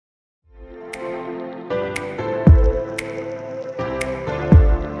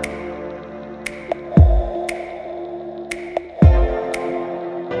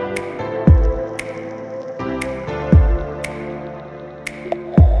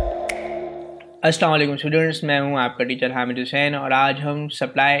अस्सलाम वालेकुम स्टूडेंट्स, मैं हूं आपका टीचर हामिद हुसैन और आज हम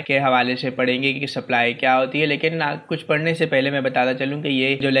सप्लाई के हवाले से पढ़ेंगे कि सप्लाई क्या होती है। लेकिन कुछ पढ़ने से पहले मैं बताता चलूं कि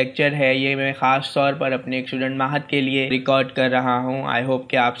ये जो लेक्चर है ये मैं ख़ास तौर पर अपने एक स्टूडेंट माहद के लिए रिकॉर्ड कर रहा हूं। आई होप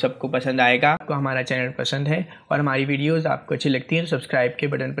कि आप सबको पसंद आएगा। आपको हमारा चैनल पसंद है और हमारी वीडियोज़ आपको अच्छी लगती हैं तो सब्सक्राइब के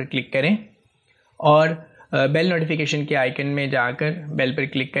बटन पर क्लिक करें और बेल नोटिफिकेशन के आइकन में जाकर बेल पर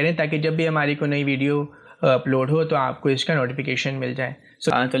क्लिक करें ताकि जब भी हमारी कोई नई वीडियो अपलोड हो तो आपको इसका नोटिफिकेशन मिल जाए।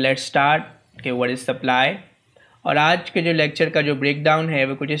 तो लेट्स स्टार्ट कि व्हाट इज़ सप्लाई। और आज के जो लेक्चर का जो ब्रेक डाउन है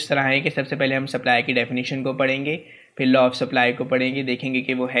वो कुछ इस तरह है कि सबसे पहले हम सप्लाई की डेफिनेशन को पढ़ेंगे, फिर लॉ ऑफ सप्लाई को पढ़ेंगे, देखेंगे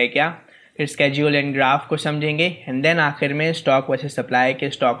कि वो है क्या, फिर स्केड्यूल एंड ग्राफ को समझेंगे एंड देन आखिर में स्टॉक वर्सेस सप्लाई के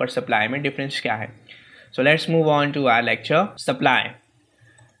स्टॉक और सप्लाई में डिफरेंस क्या है। So let's move on to our lecture. Supply,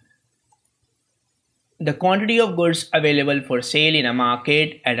 the quantity of goods available for sale in a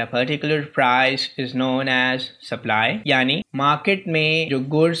market at a particular price is known as supply। यानी market में जो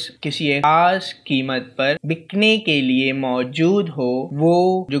goods किसी एक खास कीमत पर बिकने के लिए मौजूद हो,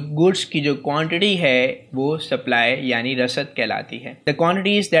 वो जो गुड्स की जो क्वांटिटी है वो सप्लाई यानी रसद कहलाती है। The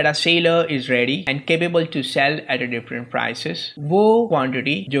quantities that a seller is ready and capable to sell at a different prices, वो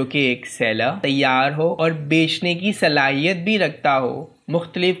क्वांटिटी जो कि एक सेलर तैयार हो और बेचने की सलाहियत भी रखता हो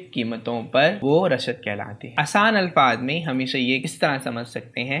मुख्तलिफ कीमतों पर, वो रसद कहलाती है। आसान अल्फाज में हम इसे ये किस तरह समझ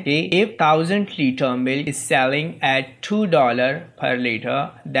सकते हैं कि if 1000 liter milk is selling at $2 per liter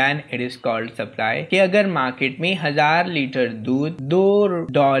then it is called supply। कि अगर मार्केट में 1000 लीटर दूध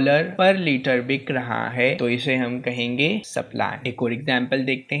 $2 पर लीटर बिक रहा है तो इसे हम कहेंगे सप्लाई। एक और एग्जांपल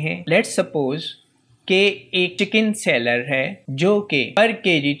देखते हैं। लेट्स सपोज कि एक चिकन सेलर है जो कि पर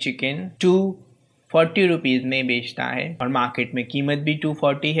केजी चिकन 240 रुपीज में बेचता है और मार्केट में कीमत भी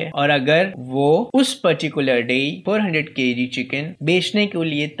 240 है, और अगर वो उस पर्टिकुलर डे 400 केजी चिकन बेचने के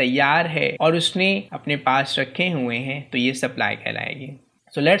लिए तैयार है और उसने अपने पास रखे हुए हैं तो ये सप्लाई कहलाएगी।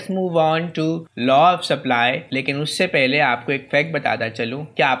 So let's move on to law of supply. लेकिन उससे पहले आपको एक फैक्ट बताता चलूं।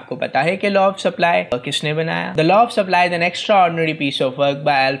 क्या आपको पता है कि लॉ ऑफ सप्लाई किसने बनाया? The law of supply is an extraordinary piece of work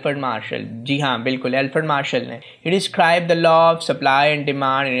by Alfred Marshall. जी हाँ, बिल्कुल, अल्फ्रेड मार्शल ने। It describe the law of supply and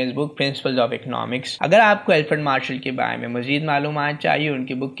demand in his book principles of economics. अगर आपको Alfred Marshall के बारे में मजीद मालूमात चाहिए,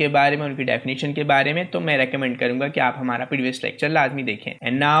 उनकी बुक के बारे में, उनकी डेफिनेशन के बारे में, तो मैं रेकमेंड करूंगा कि आप हमारा प्रीवियस लेक्चर लाजमी देखें।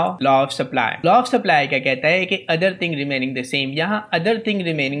 And now law of supply. Law of supply क्या कहता है कि other thing remaining the same. यहाँ other thing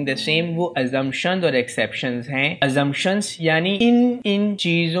remaining the same वो assumptions और exceptions हैं। assumptions यानी इन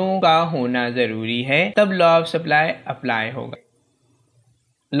चीजों का होना जरूरी है, तब लॉ ऑफ सप्लाई अप्लाई होगा।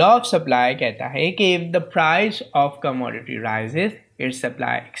 लॉ ऑफ सप्लाई कहता है कि if the price of commodity rises its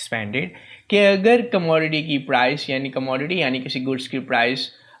supply expanded। कि अगर कमोडिटी की प्राइस यानी किसी गुड्स की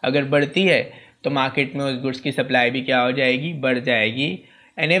प्राइस अगर बढ़ती है तो मार्केट में उस गुड्स की सप्लाई भी क्या हो जाएगी, बढ़ जाएगी।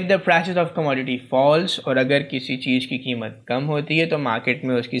 And if the prices of commodity false, और अगर किसी चीज़ की कीमत कम होती है तो मार्केट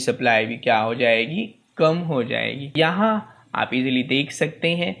में उसकी सप्लाई भी क्या हो जाएगी, कम हो जाएगी। यहाँ आप इजीली देख सकते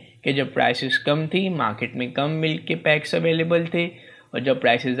हैं कि जब प्राइसेस कम थी मार्केट में कम मिल्क के पैक्स अवेलेबल थे, और जब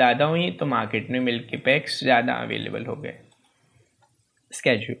प्राइसेस ज़्यादा हुई तो मार्केट में मिल्क के पैक्स ज़्यादा अवेलेबल हो गए।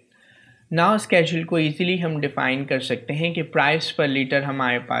 स्केड्यूल। नाउ स्केड्यूल को इजीली हम डिफाइन कर सकते हैं कि प्राइस पर लीटर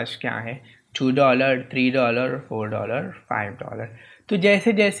हमारे पास क्या है, $2, $3, $4, $5। तो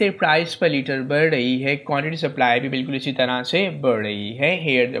जैसे जैसे प्राइस पर लीटर बढ़ रही है, क्वांटिटी सप्लाई भी बिल्कुल इसी तरह से बढ़ रही है।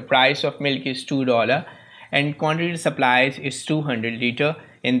 Here the price of milk is $2 and quantity supplies is 200 litre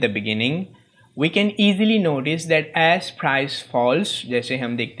in the beginning. We can easily notice that as price falls, जैसे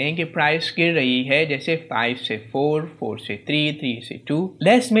हम देखते हैं कि प्राइस गिर रही है, जैसे 5 से 4, 4 से 3, 3 से 2,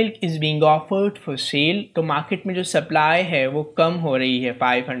 less milk is being offered for sale. तो मार्केट में जो सप्लाई है वो कम हो रही है,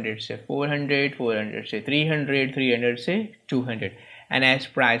 500 से 400, 400 से 300, 300 से 200। And as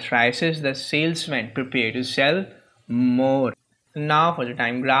price rises, the salesmen prepare to sell more. Now for the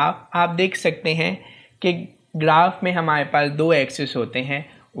time graph, आप देख सकते हैं कि ग्राफ में हमारे पास दो एक्सिस होते हैं,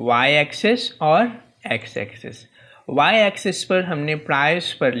 y एक्सिस और x एक्सिस। y एक्सिस पर हमने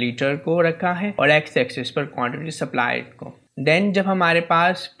प्राइस पर लीटर को रखा है और x एक्सिस पर क्वांटिटी सप्लाइड को। देन जब हमारे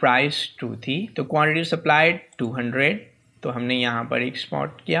पास प्राइस 2 थी तो क्वांटिटी सप्लाइड 200, तो हमने यहाँ पर एक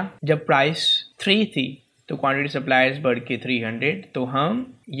स्पॉट किया। जब प्राइस 3 थी तो क्वांटिटी सप्लाईज बढ़ के 300, तो हम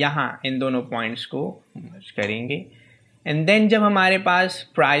यहाँ इन दोनों पॉइंट्स को मर्ज करेंगे। एंड देन जब हमारे पास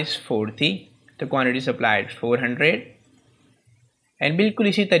प्राइस 4 थी तो क्वांटिटी सप्लाईड 400, एंड बिल्कुल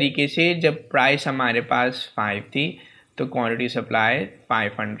इसी तरीके से जब प्राइस हमारे पास 5 थी तो क्वांटिटी सप्लाई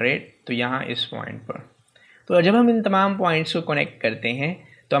 500, तो यहाँ इस पॉइंट पर। तो जब हम इन तमाम पॉइंट्स को कनेक्ट करते हैं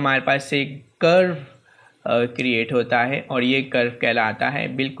तो हमारे पास एक कर्व क्रिएट होता है और ये कर्व कहलाता है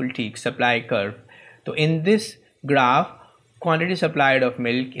बिल्कुल ठीक सप्लाई कर्व। तो in this graph, quantity supplied of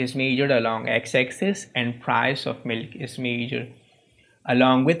milk is measured along x-axis and price of milk is measured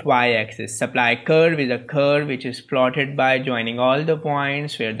along with y-axis. Supply curve is a curve which is plotted by joining all the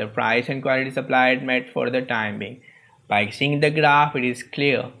points where the price and quantity supplied met for the time being. By seeing the graph, it is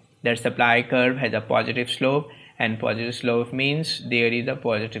clear that supply curve has a positive slope, and positive slope means there is a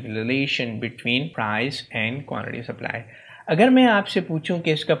positive relation between price and quantity supplied. अगर मैं आपसे पूछूं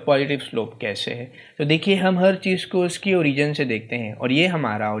कि इसका positive slope कैसे है, तो देखिए हम हर चीज़ को उसकी ओरिजिन से देखते हैं, और ये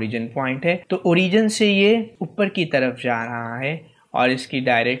हमारा ओरिजिन पॉइंट है, तो ओरिजिन से ये ऊपर की तरफ जा रहा है, और इसकी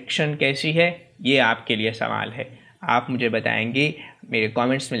डायरेक्शन कैसी है ये आपके लिए सवाल है। आप मुझे बताएंगे मेरे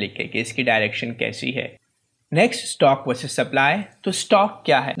कमेंट्स में लिख के कि इसकी डायरेक्शन कैसी है। Next, stock versus supply. तो स्टॉक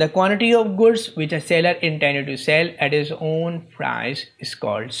क्या है? The quantity of goods which a seller intended to cell at his own price is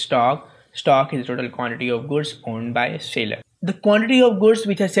called stock. Stock is the total quantity of goods owned by a seller. The quantity of goods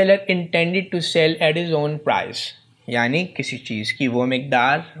which a seller intended to sell at his own price, यानी किसी चीज़ की वो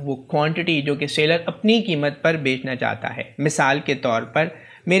मिकदार, वो quantity जो कि seller अपनी कीमत पर बेचना चाहता है। मिसाल के तौर पर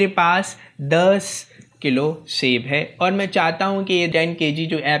मेरे पास 10 किलो सेब है और मैं चाहता हूँ कि ये 10 kg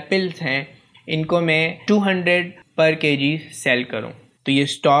जो एप्पल्स हैं इनको मैं 200 पर kg सेल करूँ, तो ये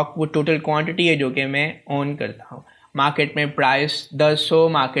स्टॉक वो टोटल क्वांटिटी है जो कि मैं ओन करता हूँ। मार्केट में प्राइस 10 हो,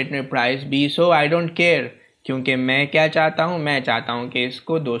 मार्केट में प्राइस 20 हो, आई डोंट केयर, क्योंकि मैं क्या चाहता हूँ, मैं चाहता हूँ कि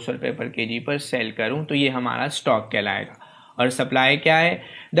इसको 200 रुपये पर केजी पर सेल करूँ, तो ये हमारा स्टॉक कहलाएगा। और सप्लाई क्या है?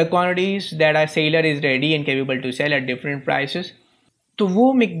 The quantities that are seller is ready and capable to cell at different prices. तो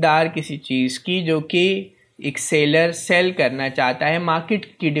वो मिकदार किसी चीज़ की जो कि एक सेलर सेल करना चाहता है मार्केट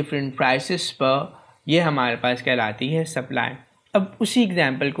की डिफरेंट प्राइसेस पर, ये हमारे पास कहलाती है सप्लाई। अब उसी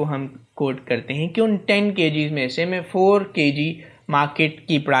एग्जाम्पल को हम कोट करते हैं कि उन 10 kg में से मैं 4 kg मार्केट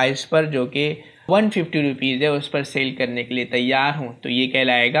की प्राइस पर जो कि 150 रुपीज़ है उस पर सेल करने के लिए तैयार हूँ, तो ये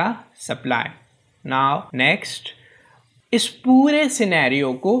कहलाएगा सप्लाई। नाउ नेक्स्ट, इस पूरे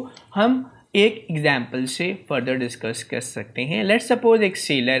सिनेरियो को हम एक एग्जाम्पल से फर्दर डिस्कस कर सकते हैं। लेट्स सपोज एक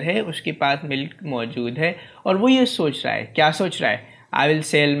सेलर है, उसके पास मिल्क मौजूद है और वो ये सोच रहा है, क्या सोच रहा है? I will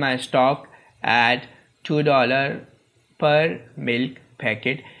sell my stock at $2 पर मिल्क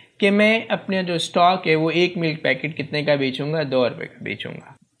पैकेट, कि मैं अपने जो स्टॉक है वो एक मिल्क पैकेट कितने का बेचूंगा? 2 रुपये का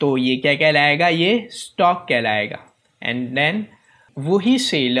बेचूंगा। तो ये क्या कहलाएगा? ये स्टॉक कहलाएगा। एंड देन वही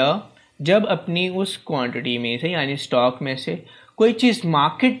सेलर जब अपनी उस क्वांटिटी में से यानी स्टॉक में से कोई चीज़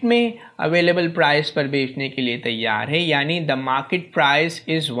मार्केट में अवेलेबल प्राइस पर बेचने के लिए तैयार है, यानी the market price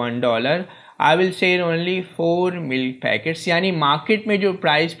is $1, I will sell only 4 milk packets, यानी मार्केट में जो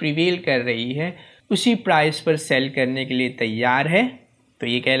प्राइस प्रिवेल कर रही है उसी प्राइस पर सेल करने के लिए तैयार है, तो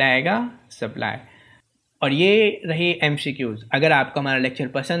ये कहलाएगा सप्लाई। और ये रही MCQs। अगर आपको हमारा लेक्चर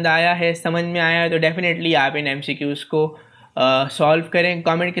पसंद आया है, समझ में आया है, तो डेफिनेटली आप इन MCQs को सॉल्व करें,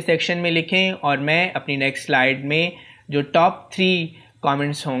 कमेंट के सेक्शन में लिखें, और मैं अपनी नेक्स्ट स्लाइड में जो टॉप 3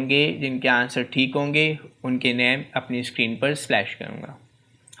 कमेंट्स होंगे जिनके आंसर ठीक होंगे उनके नेम अपनी स्क्रीन पर स्प्लैश करूँगा।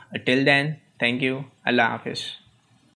 टिल देन, थैंक यू, अल्लाह हाफिज़।